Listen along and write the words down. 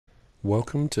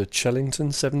Welcome to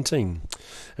Chellington 17,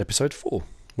 episode 4,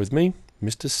 with me,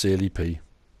 Mr. Sealy P.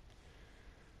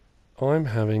 I'm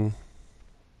having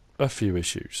a few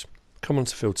issues. Come on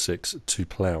to field 6 to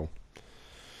plough.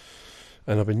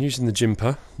 And I've been using the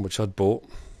jimper, which I'd bought,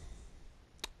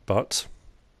 but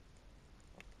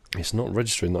it's not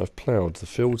registering that I've ploughed. The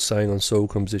field's saying on soil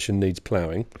composition needs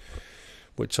ploughing,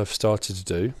 which I've started to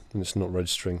do, and it's not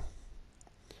registering.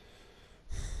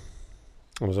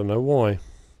 I don't know why.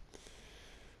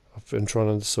 I've been trying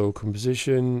under soil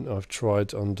composition. I've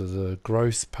tried under the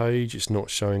growth page. It's not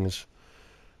showing as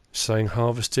saying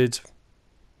harvested,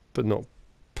 but not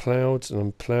ploughed, and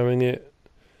I'm ploughing it.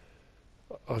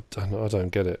 I don't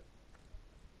get it.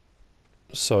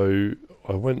 So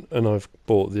I went and I've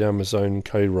bought the Amazon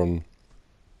Chiron.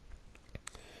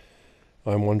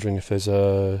 I'm wondering if there's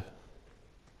a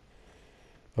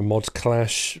mod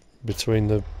clash between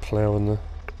the plough and the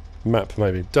map,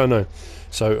 maybe. Don't know.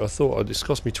 So I thought it's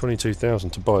cost me 22,000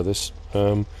 to buy this,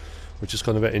 which is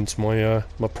kind of into my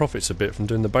my profits a bit from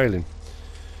doing the baling,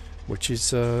 which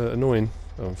is annoying,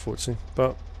 unfortunately.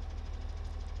 But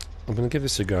I'm going to give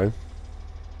this a go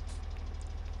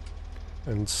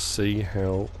and see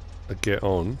how I get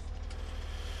on.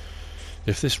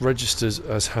 If this registers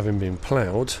as having been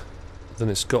ploughed, then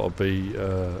it's got to be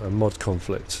a mod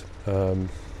conflict. Yeah,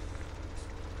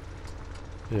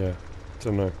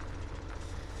 don't know.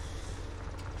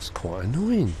 It's quite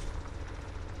annoying.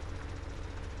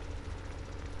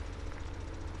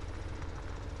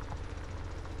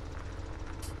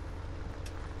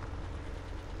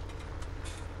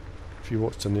 If you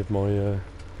watched any of my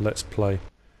Let's Play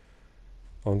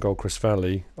on Goldcrest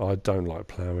Valley, I don't like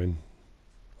ploughing.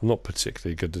 I'm not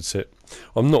particularly good at it.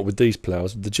 I'm not with these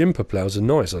ploughs. The jimper ploughs are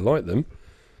nice, I like them,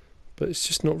 but it's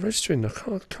just not registering. I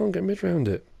can't get mid around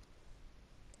it.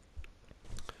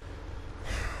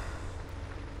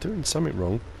 Doing something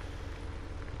wrong.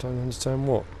 I don't understand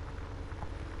what.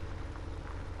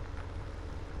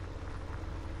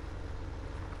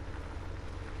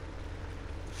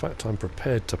 The fact I'm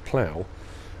prepared to plough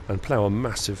and plough a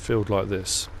massive field like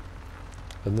this,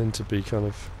 and then to be kind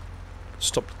of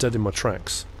stopped dead in my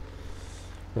tracks.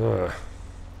 I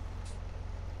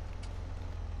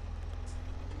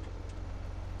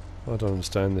don't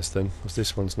understand this then, because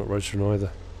this one's not registering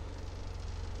either.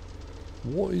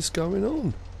 What is going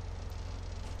on?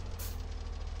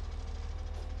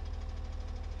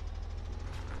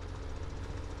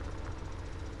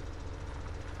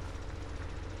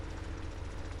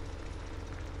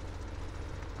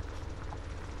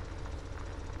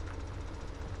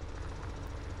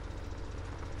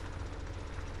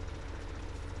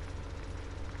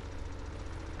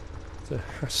 There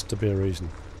has to be a reason.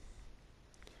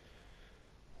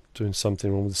 Doing something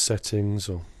wrong with the settings,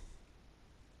 or...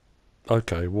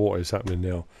 Okay, what is happening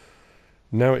now?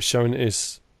 Now it's showing it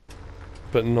is,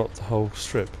 but not the whole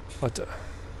strip.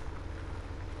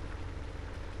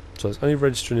 So it's only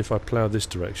registering if I plough this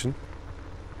direction.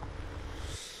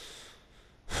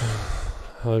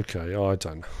 Okay, I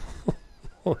don't know.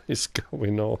 What is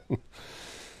going on?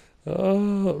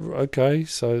 Oh, okay,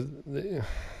 so...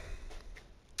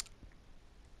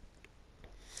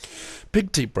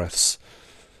 Big deep breaths.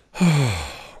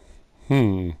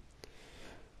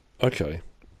 Okay.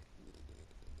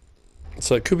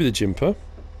 So it could be the jimper.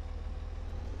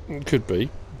 It could be.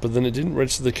 But then it didn't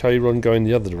register the Chiron going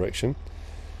the other direction.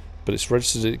 But it's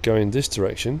registered it going this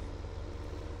direction.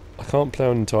 I can't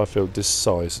plough an entire field this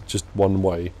size, just one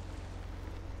way.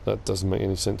 That doesn't make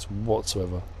any sense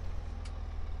whatsoever.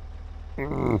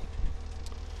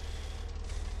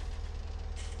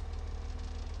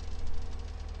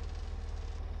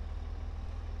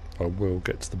 I will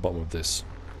get to the bottom of this.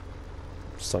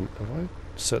 Have I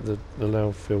set the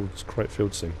allow fields, create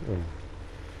field thing? Oh.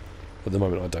 At the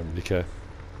moment I don't really care.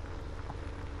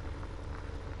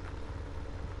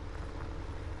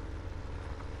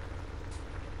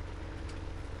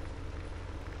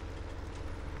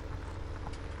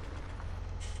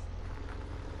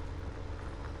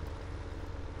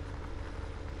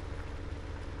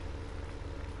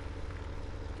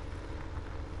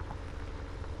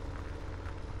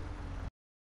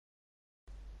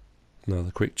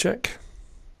 Another quick check.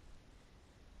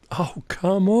 Oh,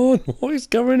 come on! What is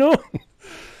going on?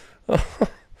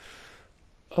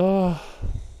 I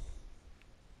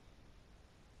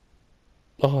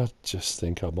just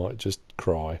think I might just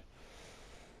cry.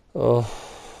 I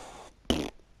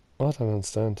don't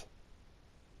understand.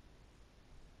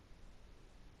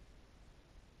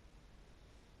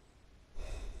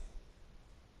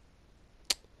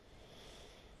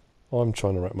 I'm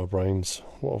trying to rack my brains.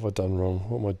 What have I done wrong?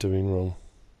 What am I doing wrong?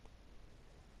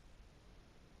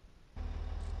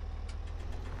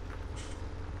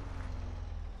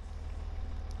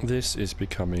 This is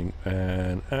becoming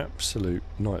an absolute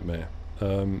nightmare.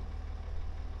 I've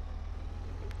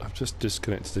just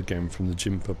disconnected again from the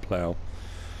jumper plough.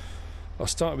 I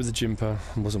started with the jumper,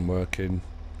 wasn't working.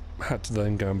 Had to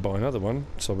then go and buy another one,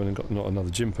 so I went and got not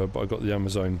another jumper, but I got the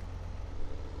Amazon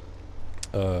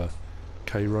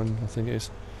K-Run, I think it is.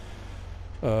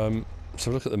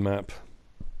 So look at the map.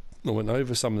 I went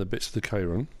over some of the bits of the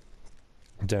K-Run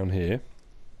down here,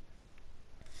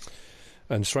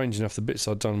 and strange enough, the bits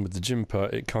I'd done with the jumper,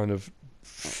 it kind of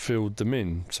filled them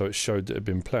in, so it showed that it had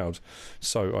been ploughed.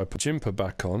 So I put jumper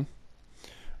back on.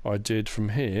 I did from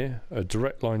here a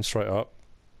direct line straight up.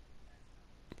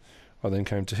 I then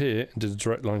came to here and did a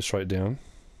direct line straight down.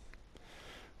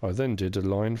 I then did a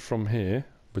line from here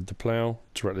with the plough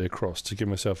directly across to give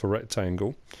myself a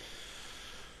rectangle,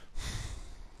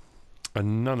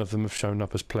 and none of them have shown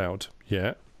up as ploughed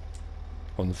yet.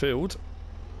 On the field,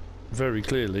 very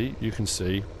clearly you can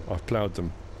see I've ploughed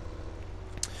them.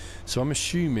 So I'm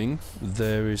assuming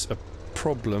there is a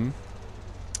problem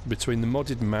between the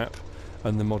modded map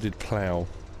and the modded plough.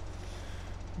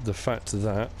 The fact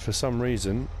that for some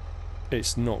reason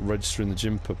it's not registering the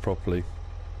jumper properly.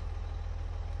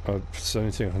 It's the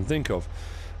only thing I can think of.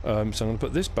 So I'm going to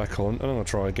put this back on and I'm going to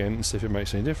try again and see if it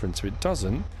makes any difference. If it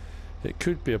doesn't, it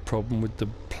could be a problem with the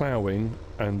ploughing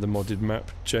and the modded map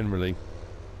generally.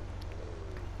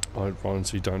 I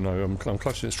honestly don't know. I'm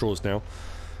clutching at straws now.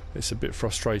 It's a bit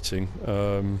frustrating.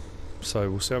 So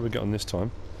we'll see how we get on this time.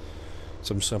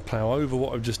 So I'm just going to plough over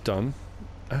what I've just done.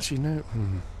 Actually, no.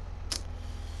 The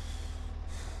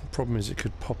problem is it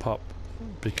could pop up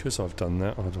because I've done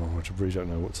that. I really don't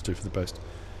know what to do for the best.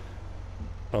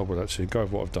 Oh, well, actually, go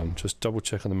over what I've done. Just double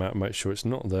check on the map, make sure it's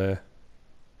not there.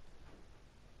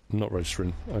 Not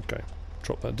registering. Okay.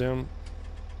 Drop that down.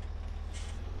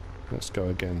 Let's go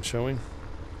again, shall we?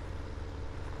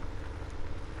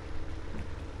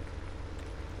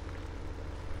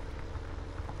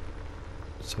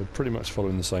 So pretty much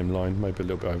following the same line, maybe a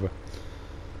little bit over.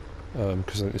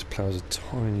 Because I think this plough's a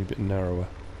tiny bit narrower.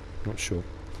 Not sure.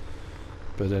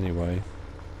 But anyway,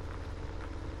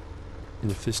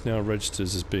 if this now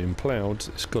registers as being ploughed,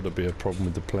 it's got to be a problem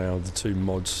with the plough, the two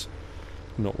mods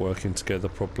not working together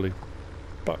properly.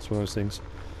 But it's one of those things.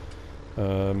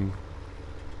 If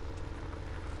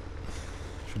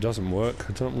it doesn't work,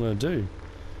 I don't know what I'm going to do.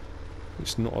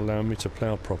 It's not allowing me to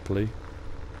plough properly.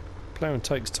 Ploughing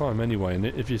takes time anyway, and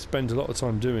if you spend a lot of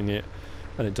time doing it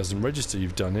and it doesn't register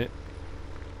you've done it,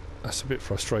 that's a bit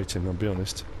frustrating, I'll be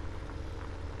honest.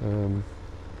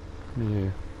 Yeah.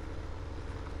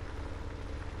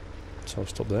 So I'll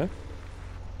stop there.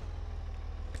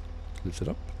 Lift it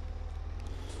up.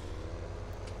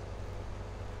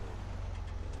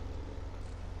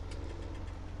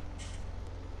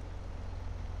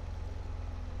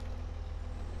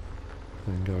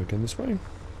 And go again this way.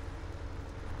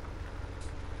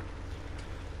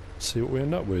 See what we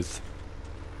end up with.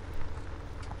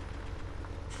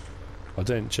 I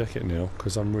don't check it now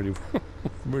because I'm really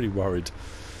really worried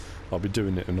I'll be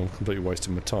doing it and I'm completely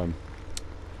wasting my time.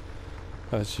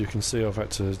 As you can see, I've had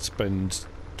to spend,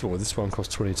 well, this one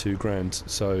cost 22 grand,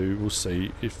 so we'll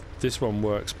see. If this one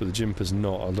works but the jumper's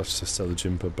not, I'll have to sell the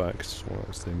jumper back. It's one of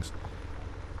those things.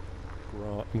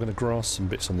 I'm going to grass some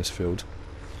bits on this field,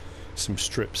 some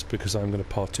strips, because I'm going to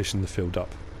partition the field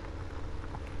up,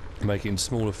 make it in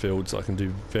smaller fields that I can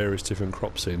do various different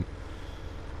crops in.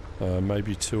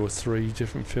 Maybe 2 or 3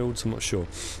 different fields, I'm not sure.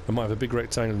 I might have a big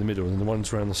rectangle in the middle, and the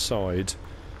ones around the side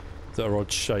that are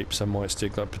odd shapes I might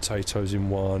stick like potatoes in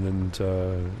one, and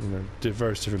you know,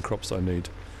 various different crops that I need.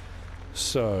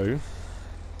 So,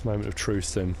 moment of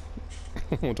truth then.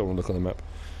 I don't want to look on the map.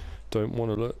 Don't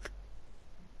want to look.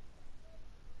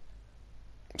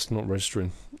 It's not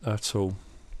registering at all.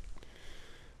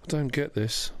 I don't get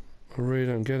this. I really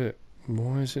don't get it.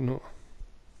 Why is it not?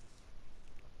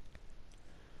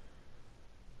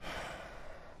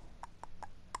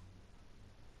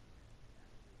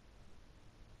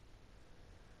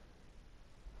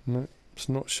 No, it's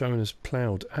not showing as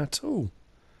ploughed at all.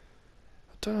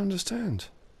 I don't understand.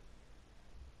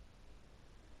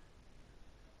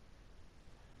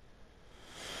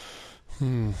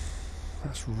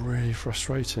 That's really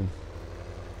frustrating.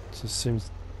 It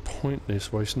seems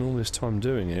pointless wasting all this time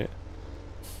doing it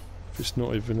if it's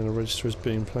not even going to register as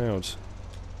being ploughed.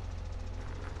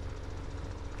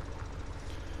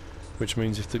 Which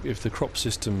means if the crop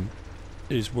system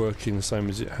is working the same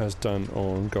as it has done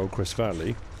on Goldcrest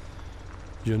Valley,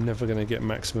 you're never going to get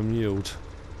maximum yield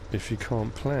if you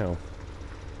can't plough,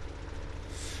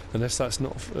 unless that's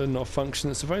not a function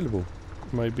that's available.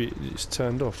 Maybe it's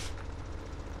turned off.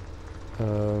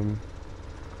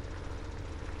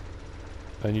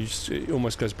 And it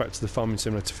almost goes back to the Farming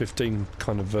Simulator 15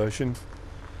 kind of version.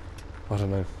 I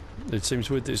don't know. It seems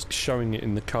weird that it's showing it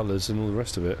in the colours and all the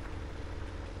rest of it.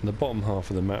 And the bottom half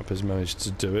of the map has managed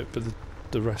to do it, but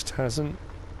the rest hasn't.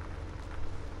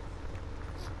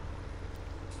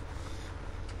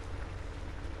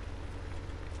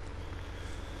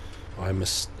 I'm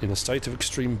in a state of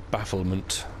extreme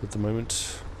bafflement at the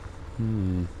moment.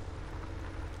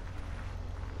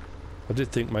 I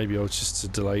did think maybe I was just a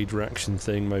delayed reaction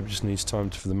thing, maybe just needs time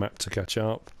for the map to catch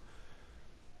up.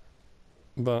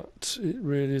 But it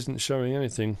really isn't showing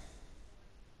anything.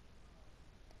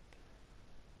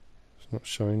 It's not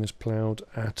showing as ploughed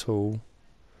at all.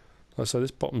 Like I say,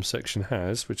 this bottom section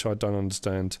has, which I don't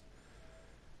understand.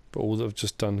 But all that I've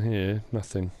just done here,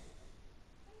 nothing.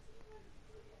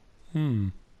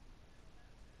 Yep.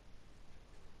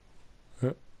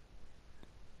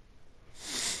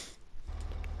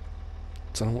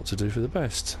 Don't know what to do for the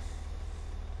best.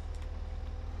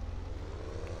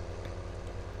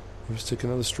 I'll just stick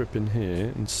another strip in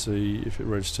here and see if it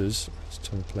registers. Let's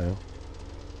turn the plough.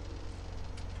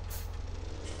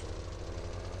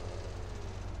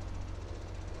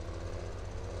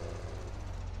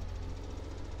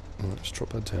 Right, let's drop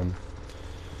that down.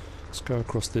 Let's go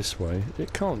across this way.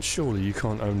 It can't, surely you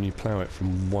can't only plough it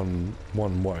from one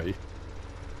way.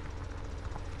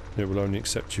 It will only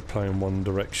accept you plough in one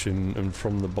direction and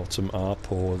from the bottom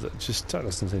up, or that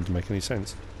doesn't seem to make any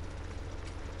sense.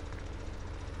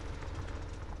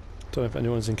 Don't know if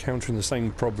anyone's encountering the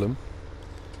same problem.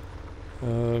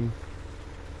 Because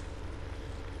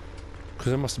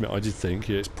I must admit, I did think,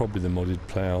 yeah, it's probably the modded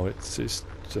plough. It's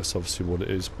just obviously what it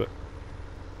is, but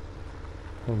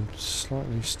I'm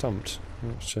slightly stumped.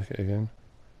 Let's check it again.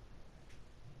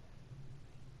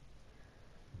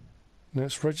 No,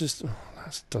 it's registered. Oh,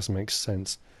 that doesn't make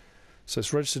sense. So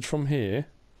it's registered from here.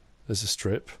 There's a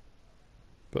strip,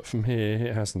 but from here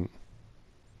it hasn't.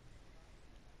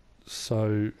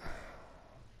 So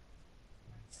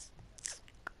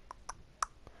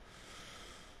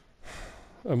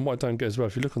and what I don't get as well,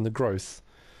 if you look on the growth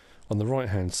on the right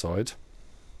hand side,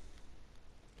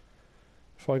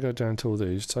 if I go down to all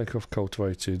these, take off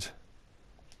cultivated,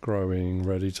 growing,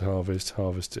 ready to harvest,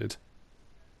 harvested.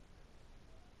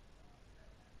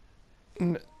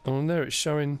 And on there it's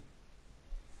showing.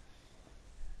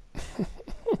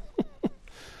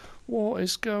 What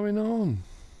is going on?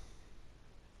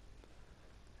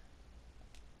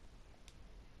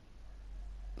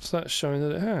 So that's showing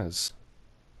that it has.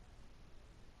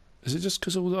 Is it just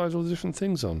because I had all the different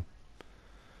things on?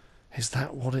 Is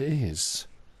that what it is?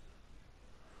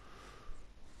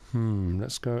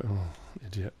 Let's go. Oh,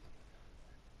 idiot.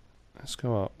 Let's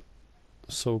go up.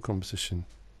 Soil composition.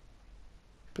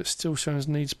 But still shows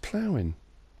needs ploughing.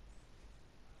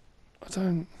 I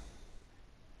don't.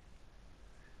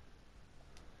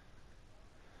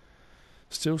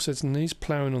 Still says needs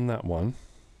ploughing on that one.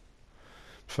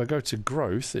 If I go to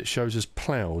growth, it shows as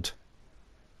ploughed.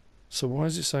 So why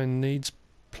is it saying needs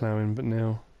ploughing, but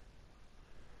now?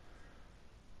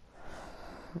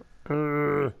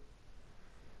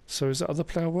 So is that other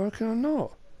plough working or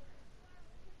not?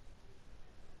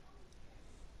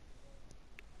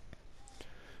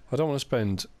 I don't want to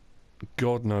spend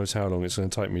God knows how long it's going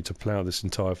to take me to plough this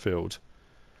entire field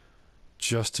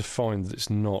just to find that it's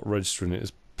not registering it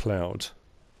as ploughed.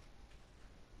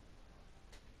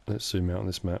 Let's zoom out on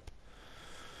this map.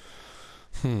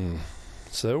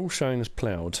 So they're all showing as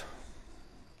ploughed.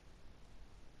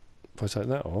 If I take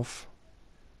that off,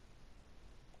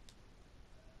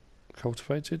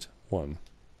 cultivated, 1.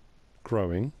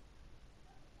 Growing,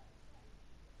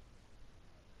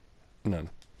 none.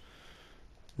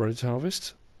 Ready to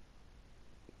harvest,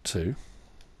 2.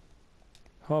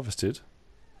 Harvested,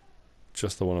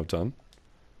 just the one I've done.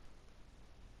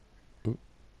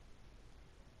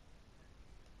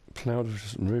 Ploughed,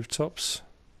 remove tops,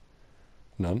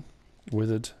 none.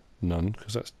 Withered, none,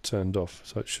 because that's turned off,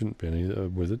 so it shouldn't be any that are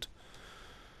withered.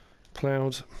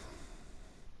 Ploughed.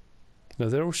 Now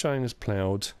they're all showing as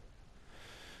ploughed.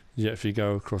 Yet if you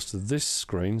go across to this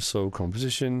screen, soil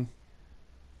composition,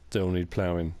 they all need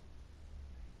ploughing.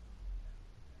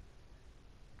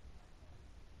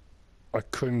 I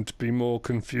couldn't be more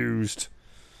confused.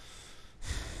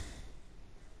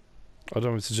 I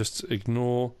don't want to just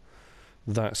ignore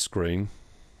that screen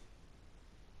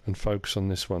and focus on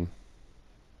this one.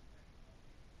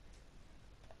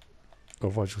 Or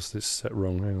have I just this set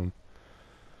wrong? Hang on.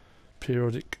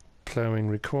 Periodic ploughing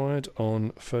required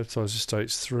on fertiliser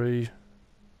states 3.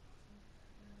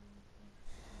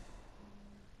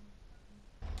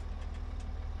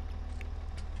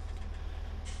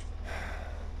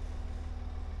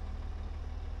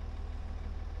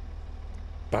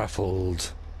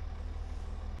 Baffled.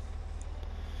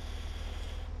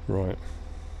 Right.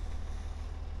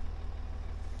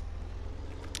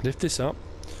 Lift this up.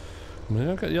 I'm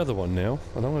going to get the other one now,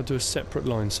 and I'm going to do a separate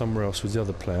line somewhere else with the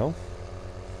other plough.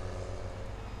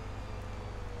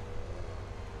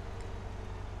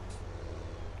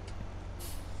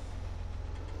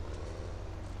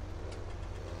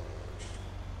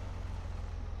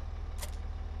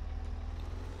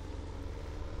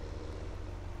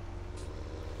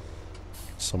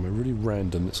 Somewhere really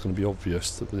random that's going to be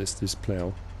obvious that it's this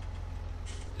plough.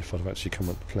 If I'd have actually come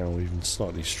up the plough even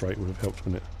slightly straight would have helped,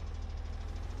 wouldn't it?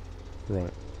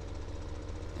 Right.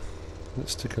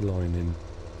 Let's stick a line in.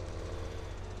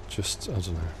 Just, I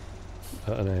don't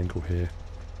know, at an angle here.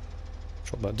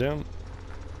 Drop that down.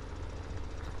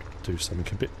 Do something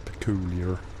a bit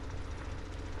peculiar.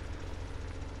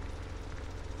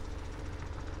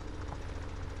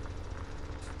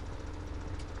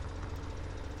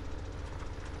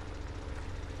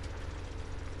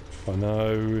 I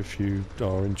know if you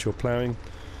are into your ploughing,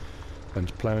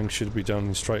 and ploughing should be done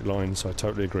in straight lines, I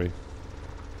totally agree.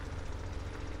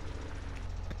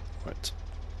 Right,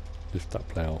 lift that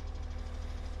plough.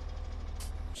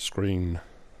 Screen.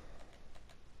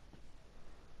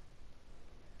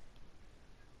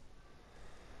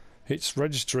 It's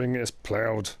registering as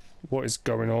ploughed. What is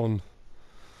going on?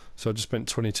 So I just spent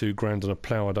 22 grand on a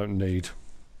plough I don't need.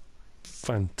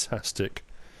 Fantastic.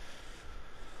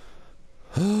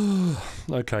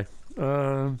 Okay,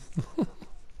 I'm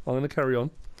going to carry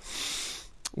on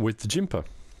with the jimper.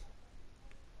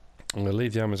 I'm going to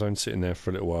leave the Amazon sitting there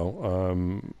for a little while.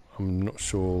 I'm not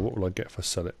sure what will I get if I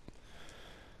sell it.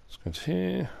 Let's go to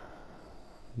here.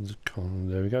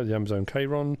 There we go, the Amazon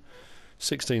Kron,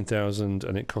 16,000,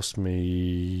 and it cost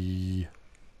me...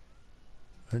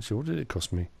 Actually, what did it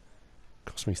cost me? It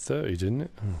cost me 30, didn't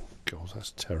it? Oh god,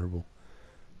 that's terrible.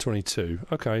 22.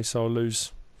 Okay, so I'll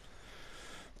lose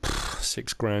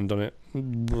 6 grand on it.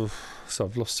 So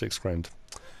I've lost 6 grand.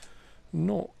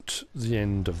 Not the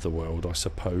end of the world, I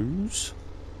suppose.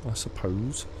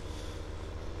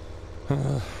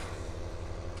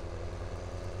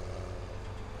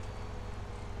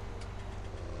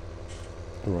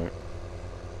 Right.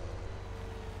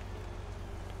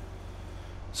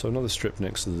 So another strip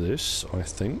next to this, I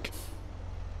think.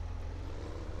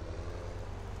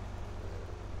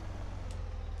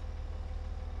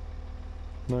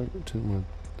 No, didn't want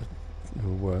a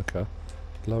worker.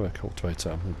 Lower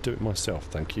cultivator. I'm going to do it myself,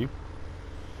 thank you.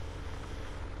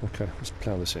 Okay, let's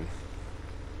plough this in.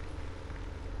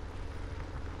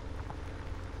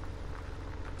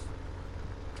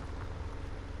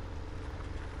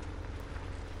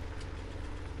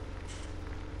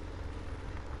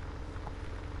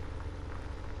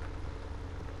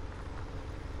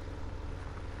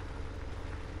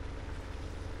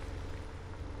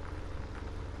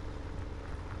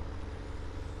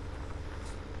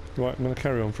 Right, I'm going to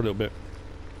carry on for a little bit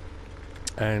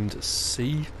and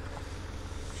see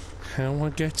how I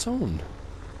get on.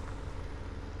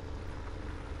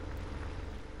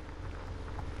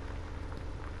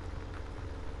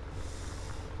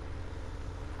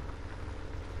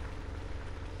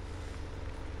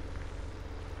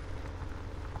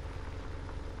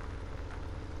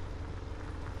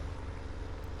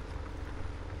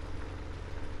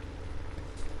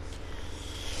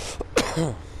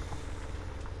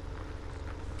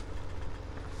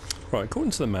 Right,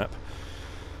 according to the map,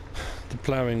 the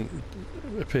ploughing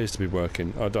appears to be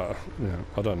working. I don't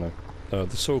know.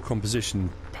 The soil composition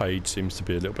page seems to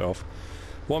be a little bit off.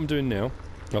 What I'm doing now,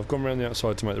 I've gone around the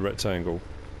outside to make the rectangle,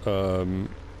 done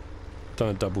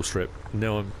a double strip.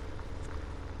 Now I'm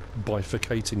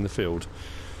bifurcating the field,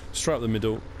 straight up the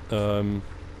middle,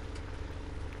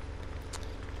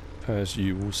 as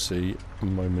you will see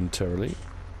momentarily.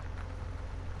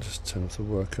 Just turn off the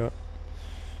worker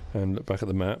and look back at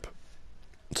the map.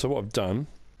 So what I've done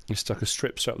is stuck a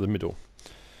strip straight up the middle.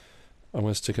 I'm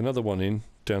going to stick another one in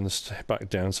down the back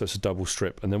down, so it's a double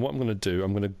strip. And then what I'm going to do,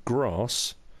 I'm going to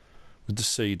grass with the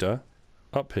seeder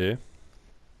up here,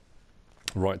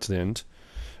 right to the end.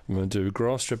 I'm going to do a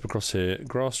grass strip across here,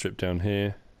 grass strip down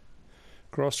here,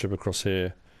 grass strip across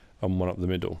here, and one up the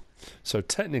middle. So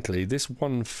technically, this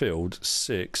one field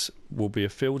 6 will be a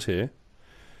field here,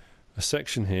 a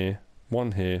section here,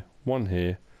 one here,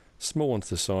 small one to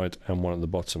the side, and one at the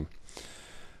bottom.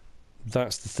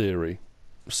 That's the theory.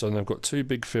 So now I've got 2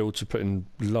 big fields to put in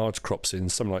large crops in,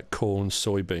 something like corn,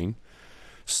 soybean.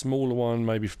 Smaller one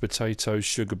maybe for potatoes,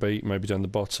 sugar beet, maybe down the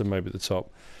bottom, maybe at the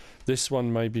top. This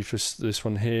one maybe for this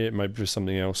one here, maybe for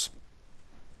something else.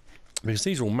 Because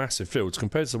these are all massive fields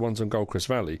compared to the ones on Goldcrest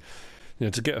Valley. You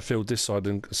know, to get a field this size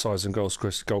in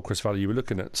Goldcrest Valley, you were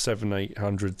looking at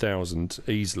 700,000-800,000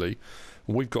 easily.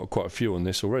 We've got quite a few on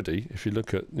this already. If you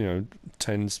look at, you know,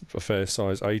 10's a fair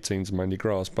size, 18's mainly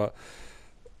grass, but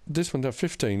this one down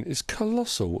 15 is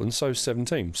colossal, and so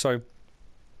 17. So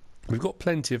we've got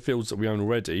plenty of fields that we own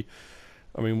already.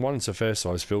 I mean, one's a fair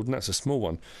size field, and that's a small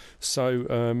one. So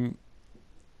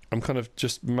I'm kind of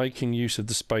just making use of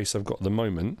the space I've got at the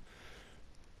moment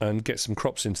and get some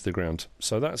crops into the ground.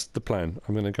 So that's the plan.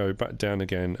 I'm going to go back down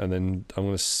again, and then I'm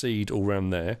going to seed all around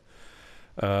there.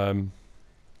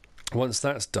 Once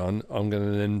that's done,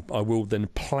 I will then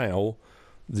plough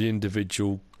the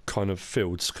individual kind of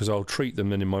fields, because I'll treat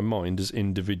them then in my mind as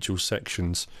individual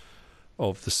sections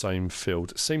of the same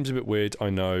field. It seems a bit weird, I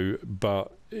know,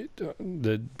 but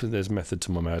there's method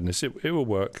to my madness. It will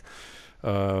work.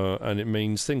 And it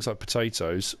means things like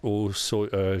potatoes or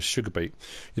sugar beet.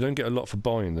 You don't get a lot for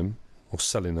buying them or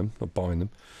selling them, not buying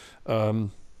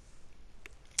them.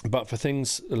 But for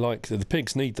things like the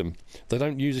pigs need them. They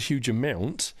don't use a huge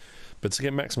amount, but to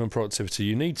get maximum productivity,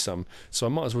 you need some. So I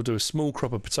might as well do a small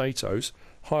crop of potatoes,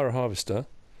 hire a harvester,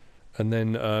 and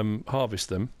then harvest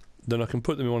them. Then I can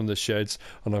put them in one of the sheds,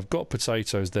 and I've got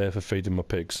potatoes there for feeding my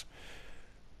pigs.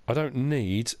 I don't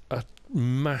need a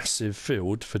massive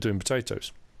field for doing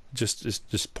potatoes. It's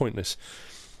just pointless.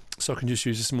 So I can just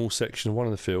use a small section of one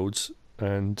of the fields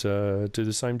and do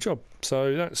the same job.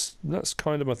 So that's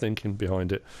kind of my thinking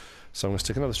behind it. So I'm going to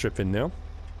stick another strip in now.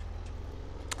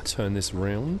 Turn this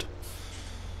round.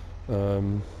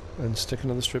 And stick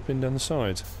another strip in down the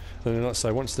side. And then, like I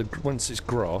say, once it's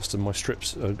grassed and my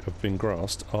strips have been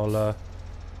grassed, I'll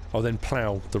then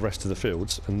plough the rest of the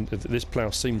fields. And this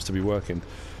plough seems to be working.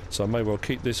 So I may well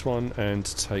keep this one and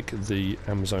take the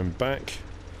Amazon back,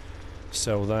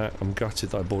 sell that. I'm gutted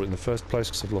that I bought it in the first place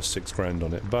because I've lost $6,000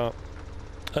 on it. But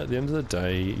at the end of the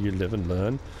day, you live and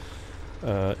learn.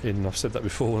 And I've said that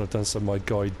before when I've done some of my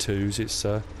guide twos. It's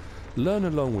learn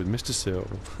along with Mr. Seal.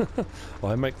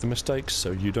 I make the mistakes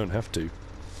so you don't have to.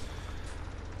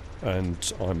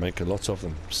 And I make a lot of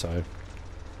them. So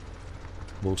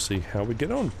we'll see how we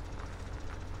get on.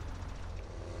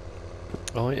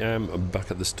 I am back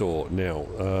at the store now.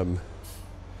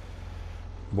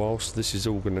 Whilst this is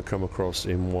all going to come across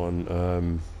in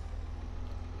one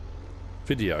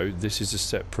video, this is a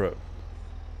separate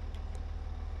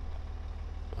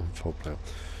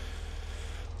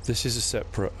this is a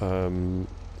separate kind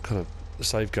of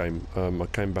save game. I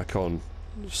came back on,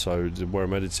 so where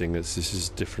I'm editing this is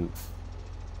a different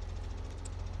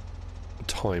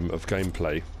time of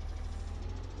gameplay,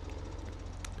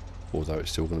 although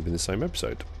it's still going to be the same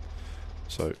episode.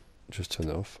 So just turn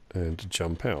that off and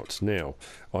jump out. Now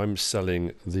I'm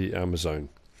selling the Amazon.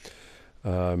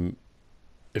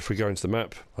 If we go into the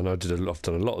map, and I've done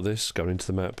a lot of this going into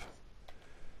the map,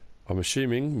 I'm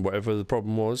assuming whatever the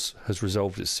problem was has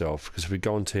resolved itself, because if we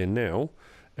go onto here now,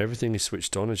 everything is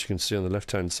switched on, as you can see on the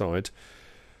left hand side,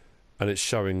 and it's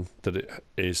showing that it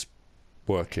is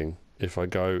working. If I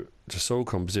go to soil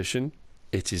composition,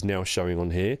 it is now showing on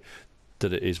here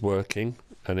that it is working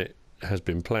and it has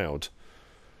been ploughed.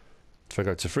 If I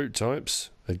go to fruit types,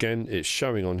 again it's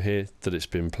showing on here that it's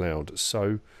been ploughed.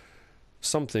 So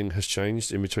something has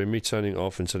changed in between me turning it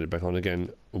off and turning it back on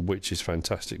again, which is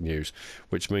fantastic news,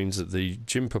 which means that the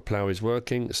Jimper plough is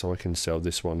working, so I can sell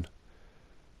this one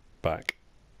back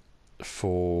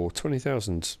for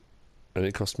 20,000, and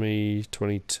it cost me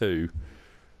 22.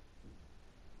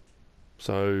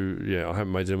 So yeah, I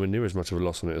haven't made anywhere near as much of a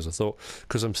loss on it as I thought.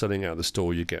 Because I'm selling it out of the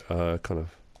store, you get kind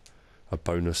of a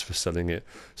bonus for selling it.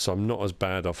 So I'm not as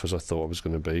bad off as I thought I was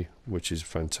going to be, which is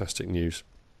fantastic news.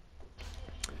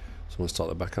 So I'm going to start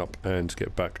that back up and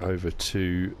get back over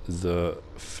to the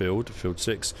field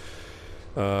 6.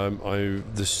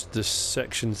 The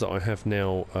sections that I have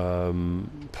now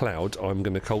ploughed, I'm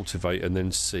going to cultivate and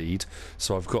then seed.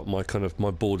 So I've got my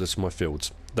borders for my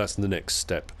fields. That's the next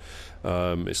step.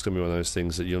 It's going to be one of those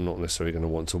things that you're not necessarily going to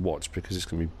want to watch, because it's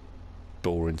going to be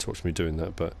boring to watch me doing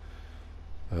that. But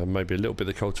maybe a little bit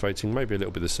of cultivating, maybe a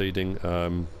little bit of seeding,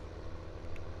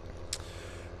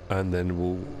 and then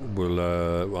we'll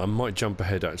I might jump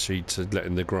ahead actually to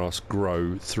letting the grass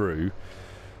grow through,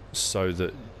 so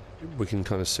that we can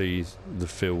kind of see the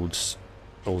fields,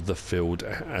 or the field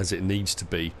as it needs to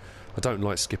be. I don't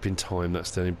like skipping time, that's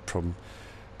the only problem.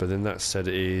 But then that said,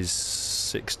 it is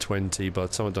 6:20. By the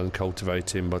time I'm done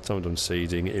cultivating, by the time I'm done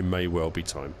seeding, it may well be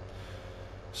time.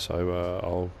 So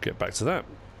I'll get back to that.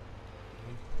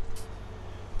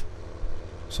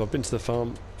 So I've been to the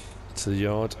farm, to the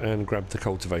yard, and grabbed the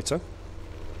cultivator.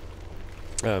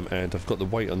 And I've got the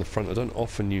weight on the front. I don't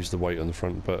often use the weight on the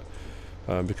front, but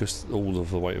because all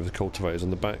of the weight of the cultivator is on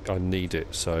the back. I need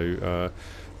it, so I'm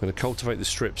going to cultivate the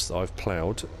strips that I've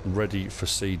ploughed ready for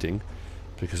seeding,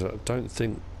 because I don't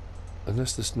think,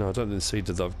 unless this, no, I don't think the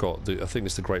seeder that I've got, I think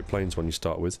it's the Great Plains one you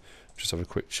start with. Just have a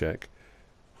quick check.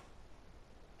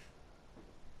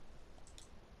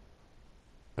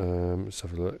 Let's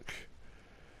have a look.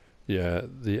 Yeah,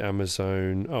 the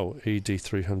Amazon, oh,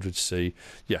 ED300C.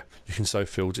 Yeah, you can sow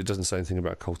fields. It doesn't say anything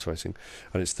about cultivating.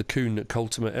 And it's the Kuhn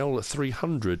Cultimer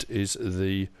L300 is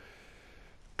the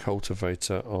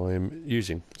cultivator I'm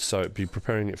using. So it'd be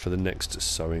preparing it for the next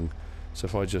sowing. So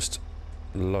if I just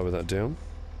lower that down,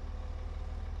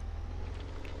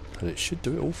 and it should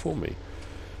do it all for me.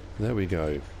 There we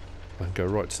go. I can go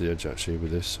right to the edge actually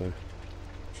with this, so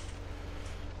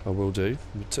I will do.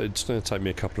 It's going to take me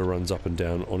a couple of runs up and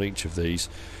down on each of these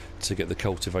to get the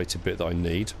cultivated bit that I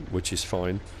need, which is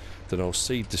fine. Then I'll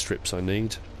seed the strips I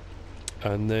need,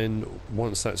 and then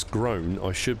once that's grown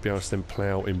I should be able to then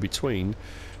plough in between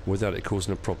without it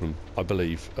causing a problem, I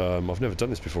believe. I've never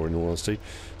done this before, in all honesty,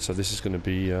 so this is going to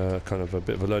be kind of a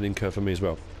bit of a learning curve for me as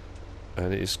well.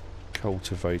 And it is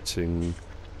cultivating,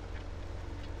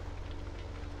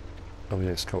 oh yeah,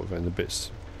 it's cultivating the bits.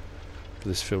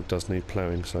 This field does need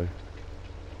ploughing, so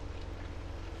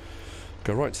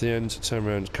go right to the end, turn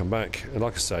around, come back, and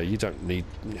like I say, you don't need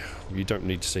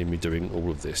to see me doing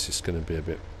all of this. It's going to be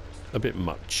a bit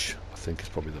much, I think is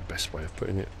probably the best way of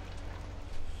putting it.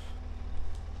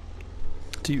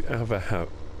 Do you ever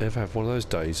have one of those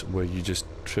days where you just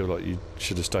feel like you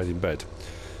should have stayed in bed?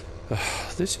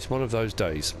 This is one of those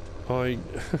days.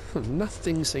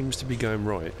 Nothing seems to be going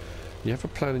right. You have a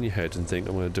plan in your head and think,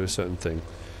 I'm going to do a certain thing.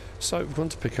 So we've gone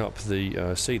to pick up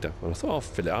the seeder, and I thought I'll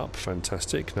fill it up,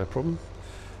 fantastic, no problem,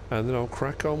 and then I'll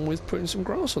crack on with putting some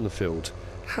grass on the field.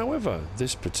 However,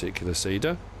 this particular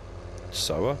seeder,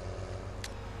 sower,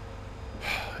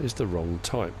 is the wrong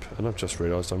type, and I've just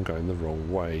realised I'm going the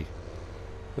wrong way.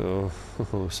 Oh,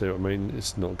 see what I mean?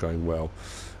 It's not going well.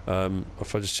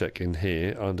 If I just check in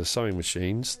here, under sewing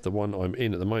machines, the one I'm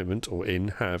in at the moment, or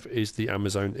is the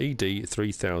Amazon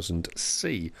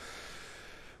ED3000C.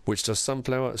 Which does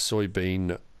sunflower,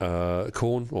 soybean,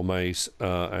 corn or maize,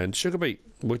 and sugar beet,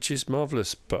 which is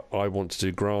marvellous. But I want to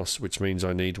do grass, which means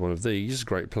I need one of these,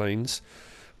 Great Plains.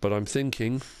 But I'm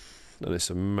thinking, and it's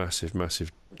a massive,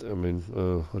 I mean,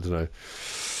 I don't know.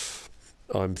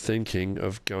 I'm thinking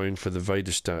of going for the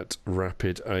Vederstadt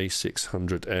Rapid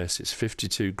A600S. It's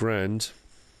 52 grand.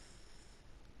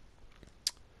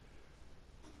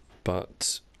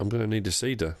 But I'm going to need a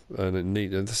seeder, and I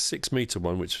need the 6 metre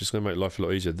one, which is going to make life a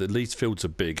lot easier. These fields are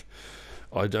big.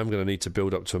 I'm going to need to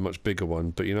build up to a much bigger one,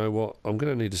 but you know what? I'm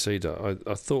going to need a seeder.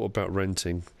 I thought about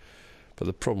renting, but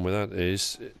the problem with that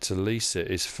is to lease it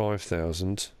is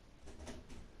 5,000.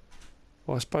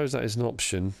 Well, I suppose that is an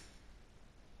option.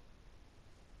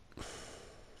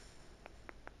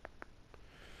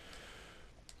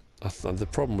 The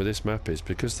problem with this map is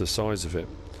because the size of it,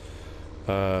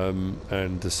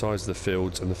 and the size of the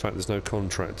fields, and the fact there's no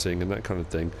contracting and that kind of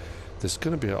thing, there's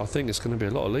going to be, I think it's going to be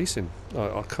a lot of leasing.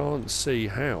 I can't see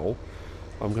how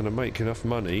I'm going to make enough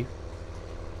money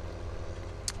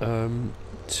to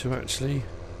actually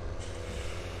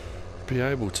be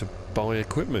able to buy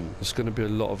equipment. There's going to be a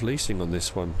lot of leasing on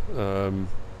this one.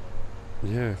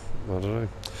 Yeah, I don't know.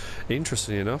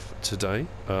 Interestingly enough, today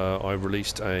I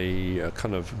released a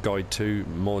kind of guide to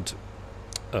mod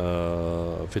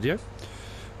video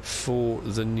for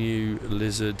the new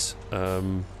Lizard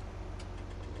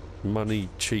money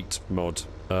cheat mod.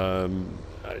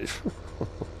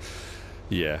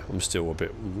 Yeah, I'm still a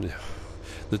bit...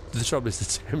 The trouble is the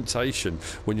temptation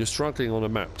when you're struggling on a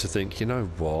map to think, you know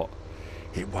what,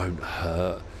 it won't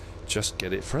hurt, just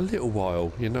get it for a little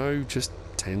while, you know, just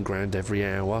 10 grand every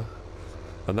hour.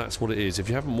 And that's what it is. If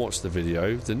you haven't watched the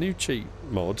video, the new cheat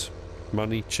mod,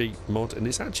 money cheat mod, and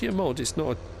it's actually a mod, it's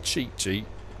not a cheat,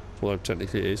 although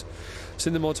technically it is. It's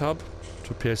in the mod hub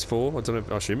for PS4. I don't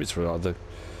know, I assume it's for other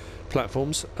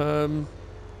platforms.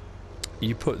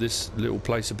 You put this little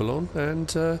placeable on, and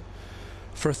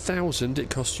for 1,000 it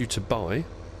costs you to buy.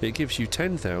 It gives you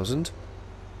 10,000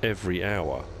 every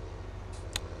hour.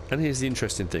 And here's the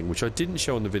interesting thing, which I didn't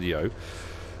show on the video,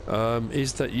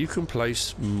 is that you can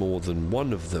place more than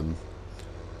one of them.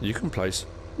 You can place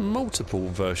multiple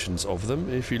versions of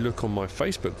them. If you look on my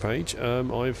Facebook page,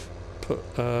 I've put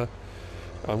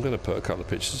I'm going to put a couple of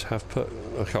pictures, have put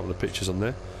a couple of pictures on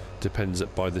there, depends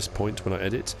by this point when I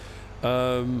edit.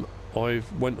 I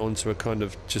went on to a kind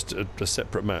of just a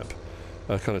separate map,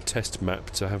 a kind of test map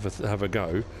to have a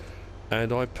go,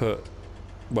 and I put,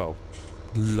 well,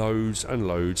 loads and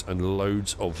loads and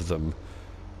loads of them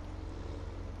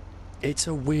It's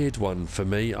a weird one for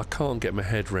me. I can't get my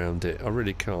head round it. I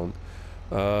really can't.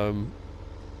 But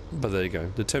there you go.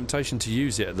 The temptation to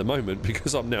use it at the moment,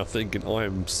 because I'm now thinking I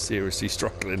am seriously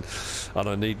struggling and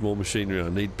I need more machinery, I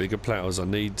need bigger ploughs,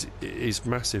 is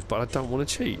massive, but I don't want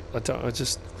to cheat.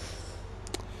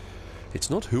 It's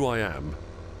not who I am.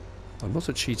 I'm not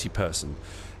a cheaty person.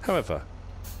 However,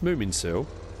 Moomin Seal,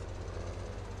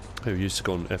 who used to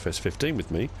go on FS15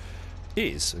 with me,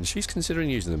 is, and she's considering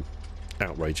using them.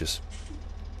 Outrageous.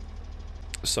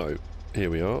 So, here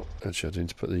we are. Actually, I need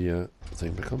to put the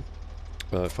thing back on.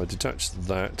 If I detach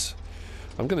that,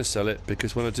 I'm going to sell it,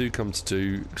 because when I do come to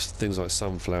do things like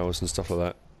sunflowers and stuff like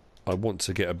that, I want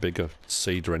to get a bigger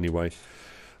seeder anyway.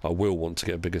 I will want to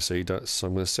get a bigger seeder, so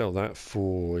I'm going to sell that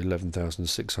for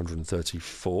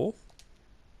 11,634.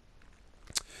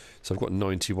 So I've got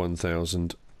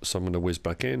 91,000, so I'm going to whiz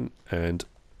back in, and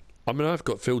I mean, I've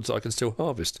got fields that I can still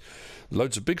harvest.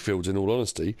 Loads of big fields, in all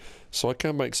honesty, so I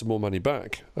can make some more money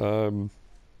back.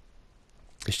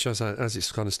 It's just as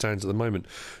it kind of stands at the moment.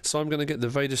 So I'm going to get the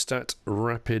Vedastat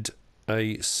Rapid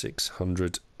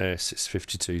A600S. It's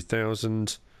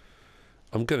 52,000.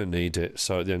 I'm going to need it.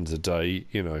 So at the end of the day,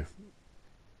 you know,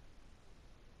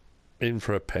 in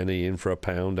for a penny, in for a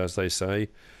pound, as they say.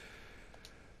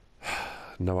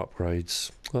 No upgrades.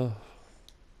 Oh.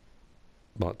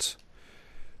 But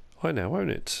I now own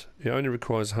it. It only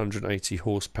requires 180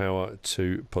 horsepower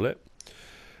to pull it.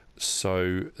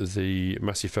 So the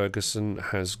Massey Ferguson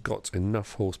has got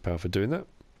enough horsepower for doing that.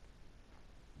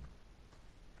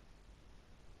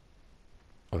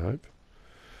 I hope.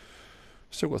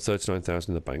 Still got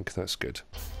 39,000 in the bank, that's good.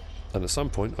 And at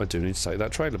some point I do need to take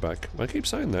that trailer back. I keep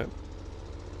saying that.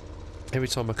 Every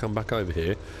time I come back over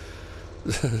here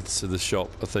to the shop,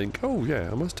 I think, oh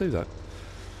yeah, I must do that.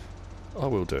 I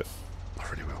will do it. I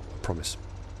really will, I promise.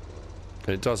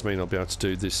 And it does mean I'll be able to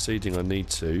do this seeding I need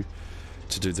to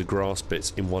do the grass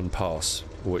bits in one pass,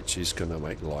 which is going to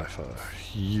make life a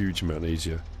huge amount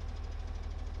easier.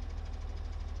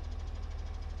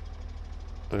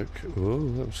 Okay. Oh,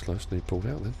 that was closely pulled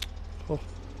out then. Oh,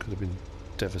 could have been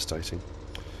devastating.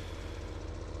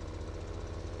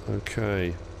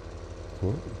 Okay. Oh,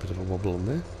 a bit of a wobble on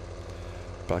there.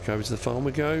 Back over to the farm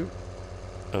we go.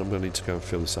 And I'm going to need to go and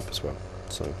fill this up as well.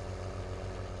 So,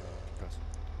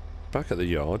 back at the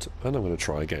yard, and I'm going to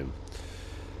try again.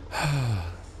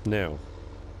 Now,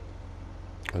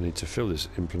 I need to fill this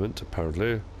implement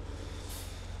apparently.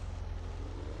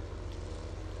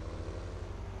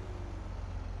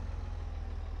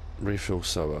 Refill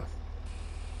sower.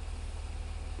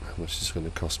 How much is this going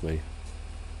to cost me?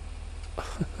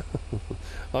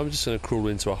 I'm just going to crawl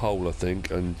into a hole, I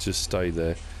think, and just stay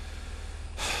there.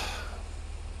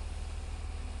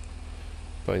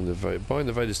 Buying the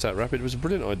Vedastat Rapid was a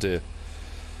brilliant idea.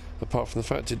 Apart from the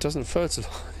fact it doesn't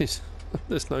fertilise.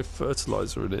 There's no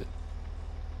fertiliser in it.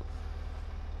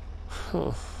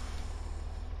 Oh,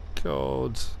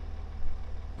 God.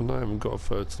 And I haven't got a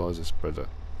fertiliser spreader.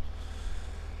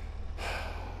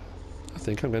 I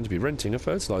think I'm going to be renting a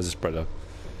fertiliser spreader.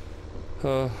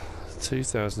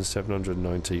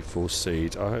 2,790 for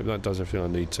seed. I hope that does everything I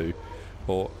need to,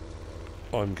 or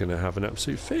I'm going to have an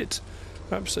absolute fit.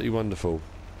 Absolutely wonderful.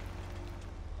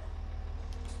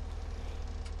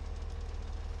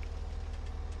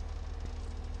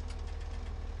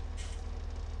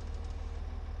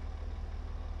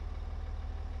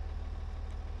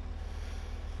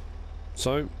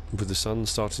 So, with the sun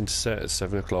starting to set at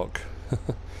 7 o'clock,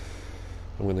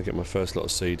 I'm going to get my first lot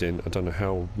of seed in. I don't know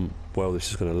how well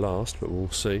this is going to last, but we'll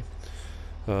see.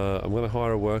 I'm going to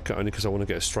hire a worker only because I want to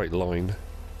get a straight line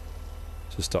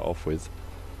to start off with.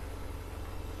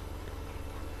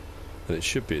 And it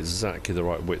should be exactly the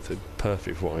right width,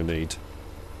 perfect for what I need.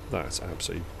 That's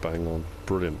absolutely bang on,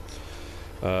 brilliant.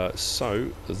 So,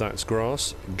 that's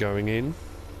grass going in.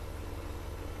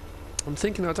 I'm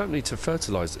thinking I don't need to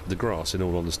fertilise the grass, in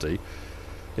all honesty.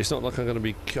 It's not like I'm not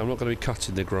going to be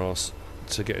cutting the grass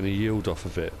to get any yield off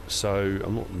of it, so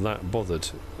I'm not that bothered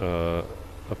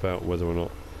about whether or not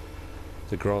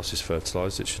the grass is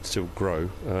fertilised. It should still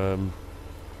grow,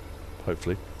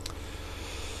 hopefully.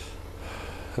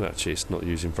 And actually it's not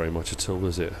using very much at all,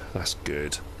 is it? That's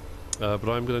good. But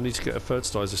I'm going to need to get a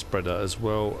fertiliser spreader as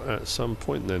well at some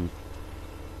point then,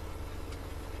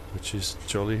 which is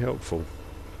jolly helpful.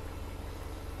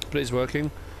 But it's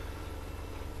working.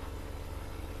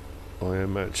 I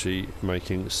am actually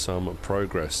making some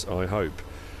progress. I hope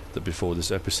that before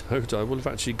this episode I will have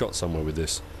actually got somewhere with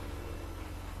this.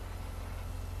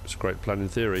 It's a great plan in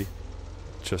theory,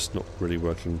 just not really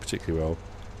working particularly well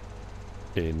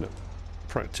in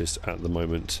practice at the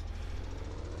moment.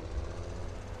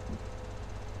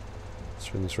 Let's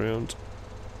Swing this round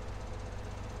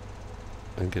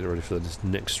and get it ready for this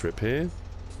next strip here.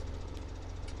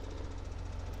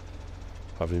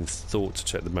 I haven't even thought to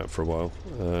check the map for a while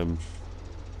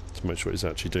to make sure it's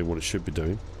actually doing what it should be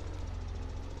doing.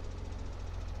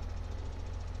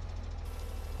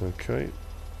 Okay,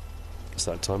 it's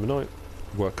that time of night.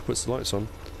 Worker puts the lights on.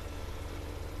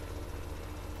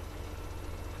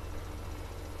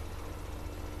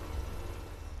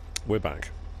 We're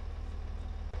back.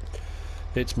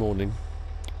 It's morning.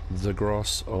 The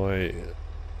grass I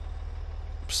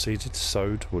seeded,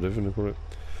 sowed, whatever you call it,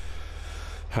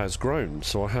 has grown.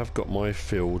 So I have got my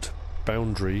field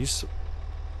boundaries,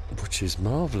 which is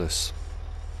marvellous.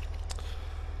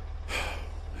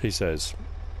 He says,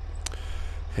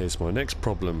 here's my next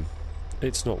problem.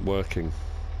 It's not working.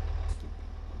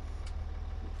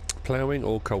 Ploughing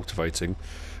or cultivating.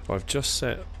 I've just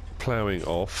set ploughing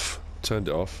off, turned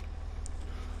it off,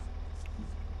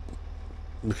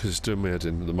 because it's doing my head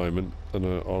in at the moment, and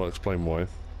I'll explain why.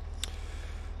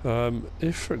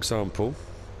 If, for example,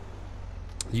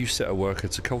 you set a worker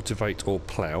to cultivate or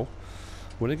plough,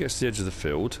 when it gets to the edge of the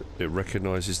field, it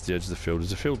recognises the edge of the field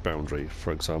as a field boundary.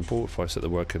 For example, if I set the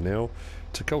worker now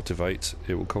to cultivate,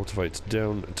 it will cultivate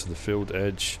down to the field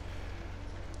edge,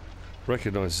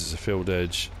 recognises a field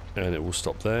edge, and it will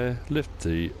stop there, lift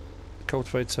the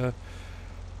cultivator,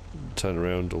 turn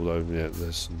around, although, yeah,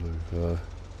 there's no...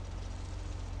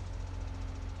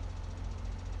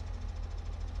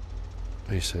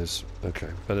 he says, okay,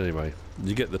 but anyway,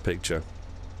 you get the picture.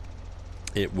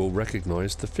 It will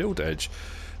recognise the field edge.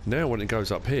 Now when it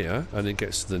goes up here and it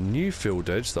gets to the new field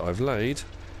edge that I've laid,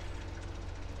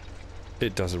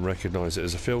 it doesn't recognise it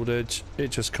as a field edge,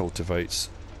 it just cultivates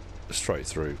straight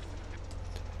through.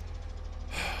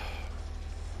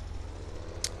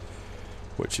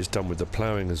 Which is done with the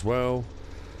ploughing as well.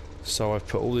 So I've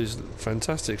put all these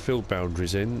fantastic field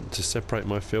boundaries in to separate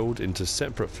my field into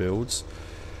separate fields,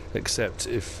 except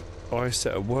if I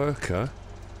set a worker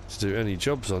to do any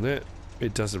jobs on it,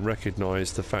 it doesn't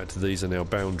recognise the fact that these are now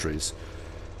boundaries.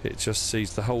 It just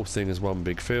sees the whole thing as one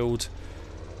big field.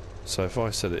 So if I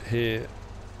set it here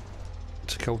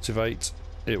to cultivate,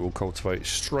 it will cultivate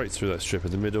straight through that strip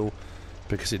in the middle,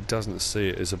 because it doesn't see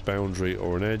it as a boundary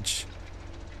or an edge.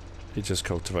 It just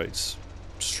cultivates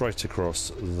straight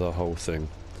across the whole thing,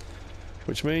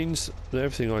 which means that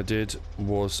everything I did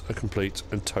was a complete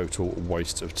and total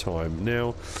waste of time.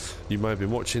 Now, you may have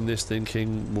been watching this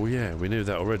thinking, well, yeah, we knew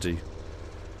that already.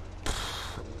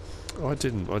 I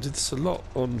didn't. I did this a lot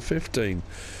on 15.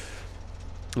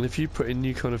 And if you put in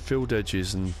new kind of field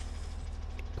edges and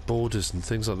borders and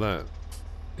things like that,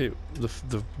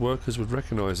 the workers would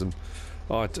recognise them.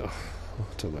 I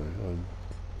don't know. I'm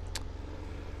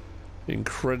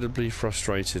incredibly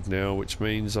frustrated now, which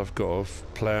means I've got to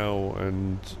plough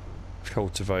and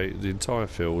cultivate the entire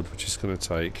field, which is going to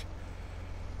take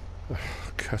a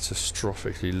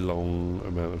catastrophically long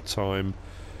amount of time.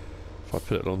 If I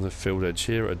put it on the field edge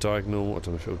here at a diagonal, I don't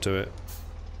know if it'll do it.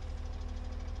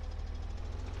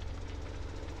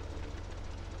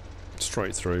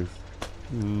 Straight through.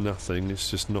 Nothing, it's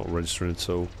just not registering at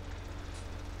all.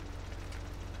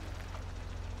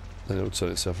 Then it'll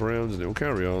turn itself around and it will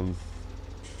carry on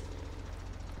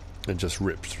and just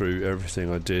rip through everything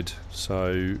I did.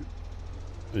 So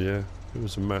yeah, it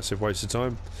was a massive waste of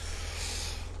time.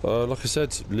 Like I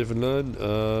said, live and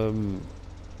learn.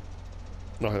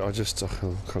 I just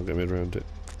can't get my head around it.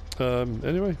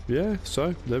 Anyway, yeah,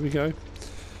 so there we go.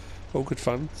 All good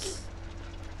fun.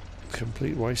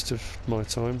 Complete waste of my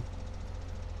time.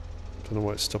 Don't know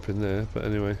why it's stopping there, but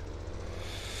anyway.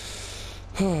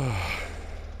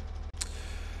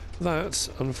 That,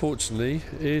 unfortunately,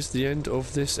 is the end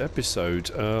of this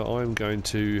episode. I'm going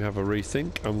to have a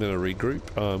rethink. I'm going to regroup.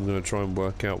 I'm going to try and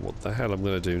work out what the hell I'm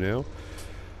going to do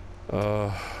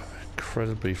now.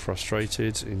 Incredibly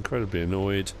frustrated, incredibly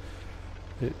annoyed.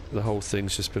 The whole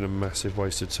thing's just been a massive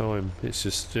waste of time. It's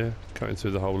just, yeah, cutting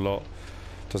through the whole lot.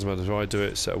 Doesn't matter if I do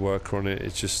it, set a worker on it,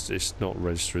 it's not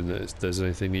registering that there's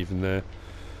anything even there.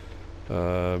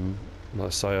 Like I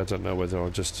say, I don't know whether I'll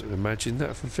just imagine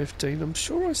that from 15. I'm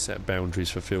sure I set boundaries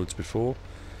for fields before.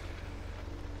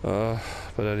 But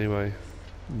anyway,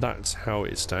 that's how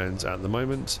it stands at the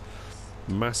moment.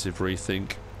 Massive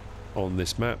rethink on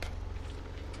this map.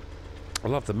 I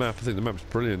love the map, I think the map's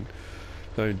brilliant.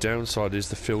 The only downside is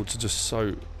the fields are just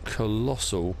so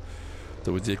colossal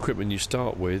that with the equipment you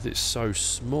start with, it's so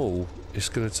small, it's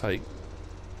going to take,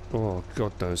 oh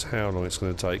god knows how long it's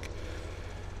going to take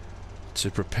to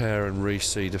prepare and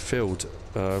reseed a field.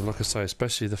 Like I say,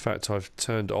 especially the fact I've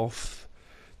turned off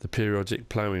the periodic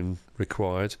ploughing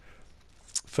required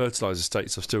Fertiliser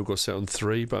states I've still got set on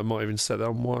 3, but I might even set that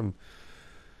on 1.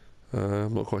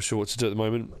 I'm not quite sure what to do at the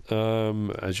moment.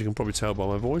 As you can probably tell by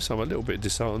my voice, I'm a little bit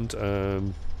disheartened.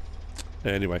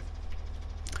 Anyway,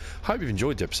 hope you've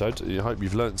enjoyed the episode. I hope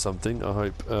you've learnt something. I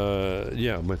hope,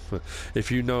 yeah,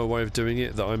 if you know a way of doing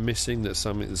it that I'm missing, that's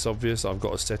something that's obvious, I've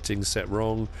got a setting set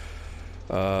wrong,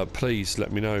 please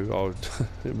let me know.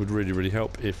 It would really, really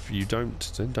help. If you don't,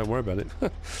 then don't worry about it.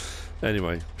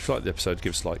 Anyway, if you like the episode, give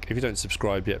us a like. If you don't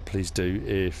subscribe yet, please do.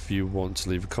 If you want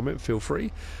to leave a comment, feel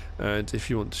free. And if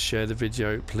you want to share the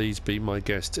video, please be my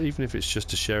guest, even if it's just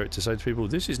to share it, to say to people,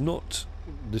 this is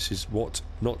what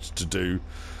not to do.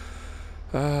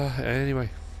 Anyway,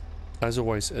 as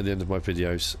always, at the end of my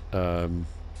videos,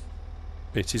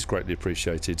 it is greatly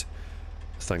appreciated.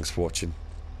 Thanks for watching.